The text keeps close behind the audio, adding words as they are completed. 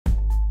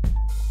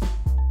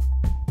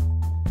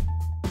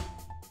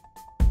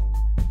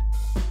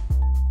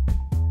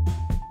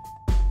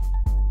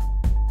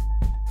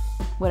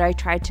What I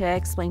try to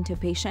explain to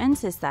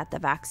patients is that the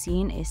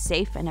vaccine is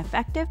safe and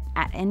effective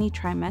at any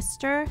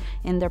trimester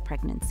in their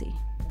pregnancy.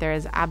 There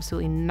is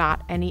absolutely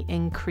not any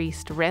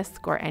increased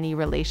risk or any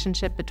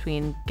relationship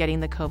between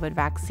getting the COVID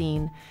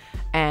vaccine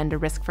and a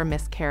risk for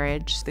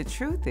miscarriage. The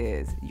truth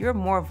is, you're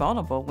more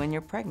vulnerable when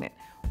you're pregnant.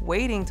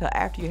 Waiting till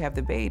after you have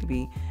the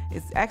baby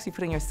is actually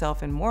putting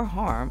yourself in more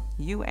harm,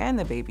 you and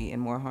the baby in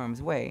more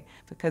harm's way,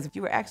 because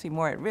you are actually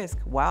more at risk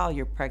while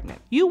you're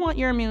pregnant. You want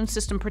your immune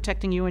system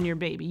protecting you and your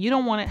baby. You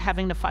don't want it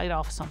having to fight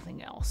off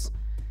something else.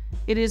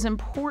 It is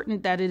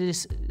important that it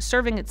is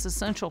serving its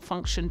essential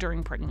function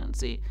during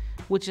pregnancy,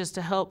 which is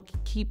to help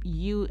keep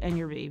you and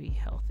your baby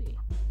healthy.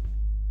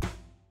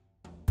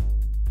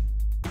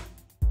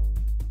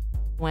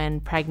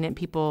 When pregnant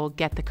people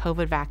get the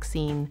COVID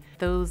vaccine,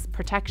 those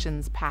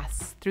protections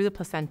pass through the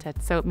placenta.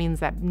 So it means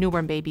that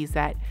newborn babies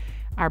that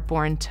are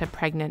born to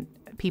pregnant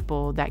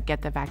people that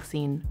get the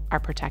vaccine are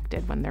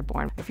protected when they're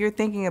born. If you're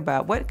thinking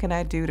about what can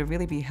I do to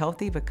really be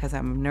healthy because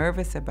I'm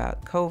nervous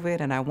about COVID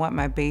and I want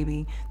my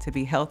baby to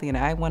be healthy and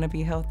I want to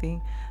be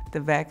healthy, the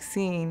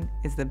vaccine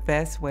is the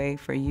best way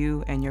for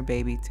you and your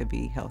baby to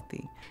be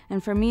healthy.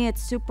 And for me,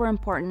 it's super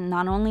important,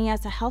 not only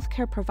as a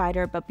healthcare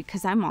provider, but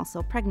because I'm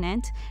also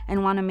pregnant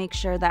and want to make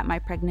sure that my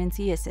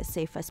pregnancy is as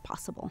safe as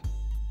possible.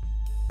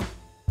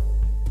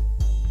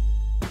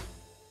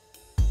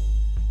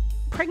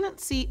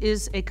 Pregnancy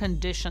is a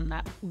condition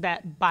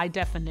that by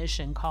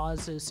definition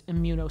causes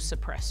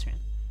immunosuppression.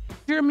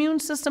 Your immune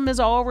system is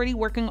already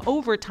working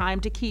overtime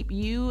to keep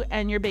you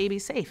and your baby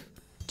safe.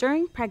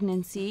 During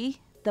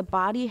pregnancy, the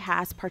body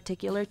has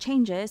particular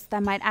changes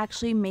that might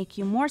actually make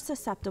you more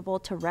susceptible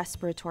to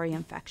respiratory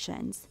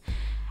infections.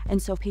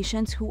 And so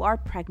patients who are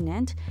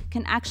pregnant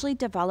can actually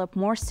develop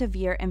more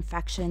severe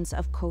infections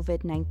of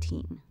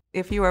COVID-19.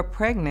 If you are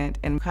pregnant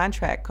and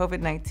contract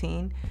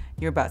COVID-19,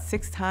 you're about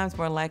 6 times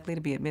more likely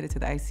to be admitted to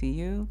the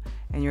ICU,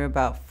 and you're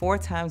about 4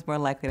 times more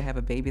likely to have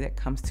a baby that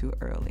comes too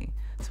early.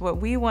 So what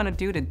we want to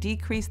do to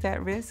decrease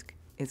that risk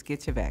is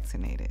get you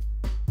vaccinated.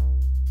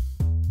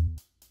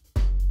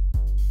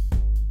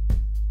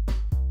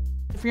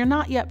 If you're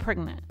not yet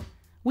pregnant,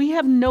 we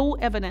have no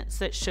evidence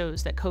that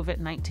shows that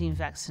COVID-19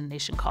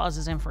 vaccination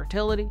causes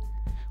infertility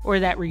or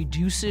that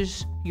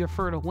reduces your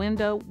fertile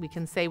window. We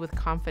can say with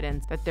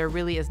confidence that there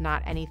really is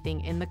not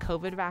anything in the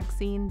COVID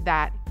vaccine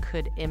that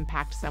could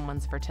impact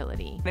someone's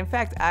fertility. In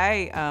fact,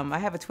 I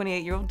have a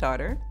 28-year-old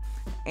daughter,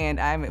 and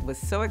I was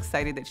so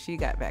excited that she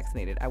got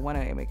vaccinated. I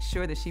want to make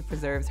sure that she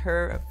preserves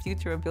her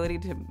future ability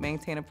to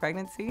maintain a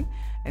pregnancy,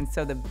 and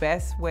so the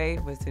best way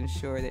was to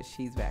ensure that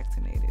she's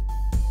vaccinated.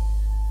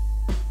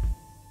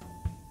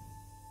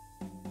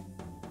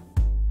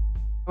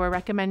 We're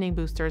recommending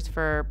boosters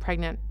for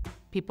pregnant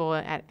people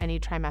at any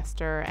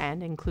trimester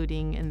and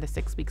including in the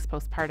 6 weeks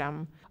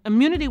postpartum.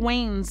 Immunity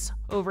wanes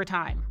over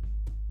time,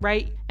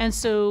 right? And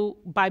so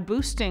by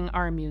boosting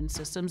our immune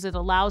systems, it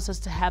allows us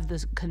to have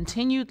this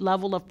continued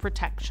level of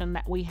protection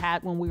that we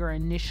had when we were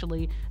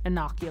initially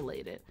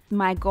inoculated.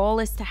 My goal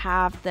is to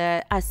have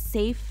a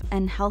safe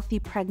and healthy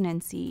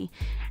pregnancy.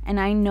 And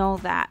I know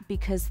that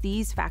because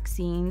these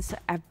vaccines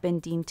have been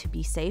deemed to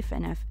be safe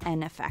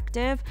and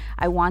effective,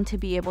 I want to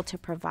be able to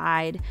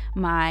provide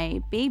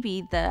my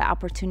baby the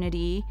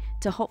opportunity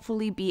to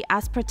hopefully be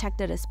as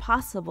protected as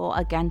possible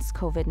against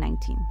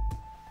COVID-19.